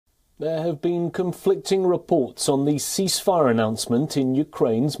There have been conflicting reports on the ceasefire announcement in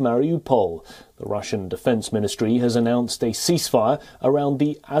Ukraine's Mariupol. The Russian Defense Ministry has announced a ceasefire around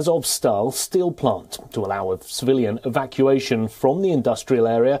the Azovstal steel plant to allow a civilian evacuation from the industrial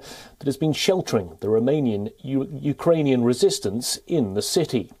area that has been sheltering the remaining Ukrainian resistance in the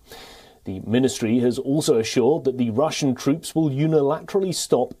city. The ministry has also assured that the Russian troops will unilaterally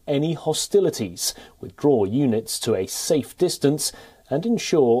stop any hostilities, withdraw units to a safe distance, and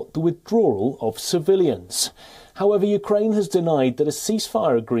ensure the withdrawal of civilians. However, Ukraine has denied that a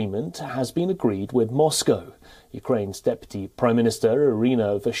ceasefire agreement has been agreed with Moscow. Ukraine's Deputy Prime Minister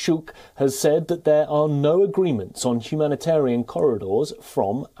Irina Vereshchuk has said that there are no agreements on humanitarian corridors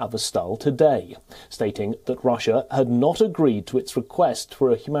from Azovstal today, stating that Russia had not agreed to its request for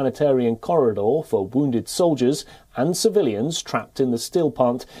a humanitarian corridor for wounded soldiers and civilians trapped in the steel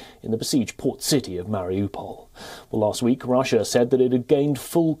plant in the besieged port city of Mariupol. Well, last week, Russia said that it had gained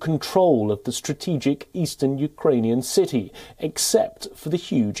full control of the strategic eastern Ukrainian city, except for the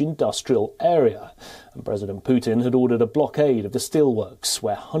huge industrial area. And President Putin had ordered a blockade of the steelworks,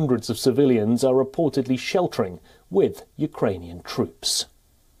 where hundreds of civilians are reportedly sheltering with Ukrainian troops.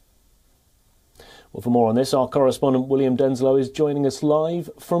 Well, for more on this, our correspondent William Denslow is joining us live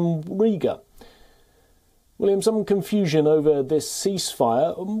from Riga. William, some confusion over this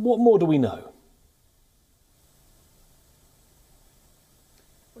ceasefire. What more do we know?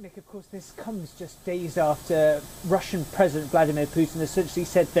 Well, Nick, of course, this comes just days after Russian President Vladimir Putin essentially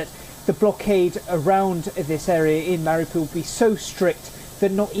said that the blockade around this area in Mariupol would be so strict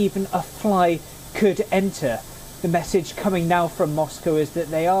that not even a fly could enter. The message coming now from Moscow is that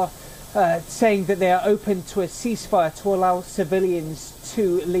they are saying that they are open to a ceasefire to allow civilians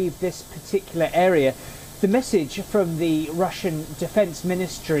to leave this particular area. The message from the Russian Defense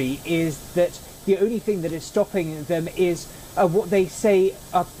Ministry is that the only thing that is stopping them is what they say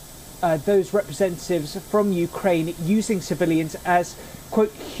are those representatives from Ukraine using civilians as,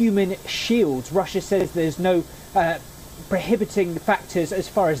 quote, human shields. Russia says there's no prohibiting factors as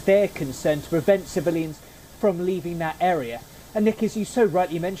far as they're concerned to prevent civilians from leaving that area. And Nick, as you so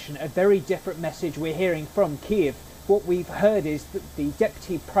rightly mentioned, a very different message we're hearing from Kiev. What we've heard is that the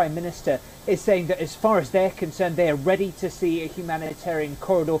Deputy Prime Minister is saying that as far as they're concerned, they are ready to see a humanitarian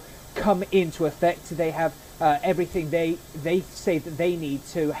corridor come into effect. They have everything they say that they need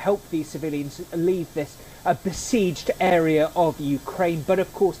to help these civilians leave this besieged area of Ukraine. But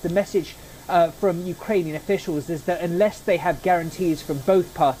of course, the message from Ukrainian officials is that unless they have guarantees from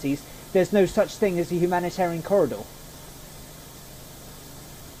both parties, there's no such thing as a humanitarian corridor.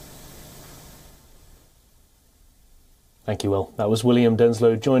 Thank you, Will. That was William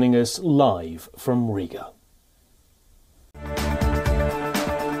Denslow joining us live from Riga.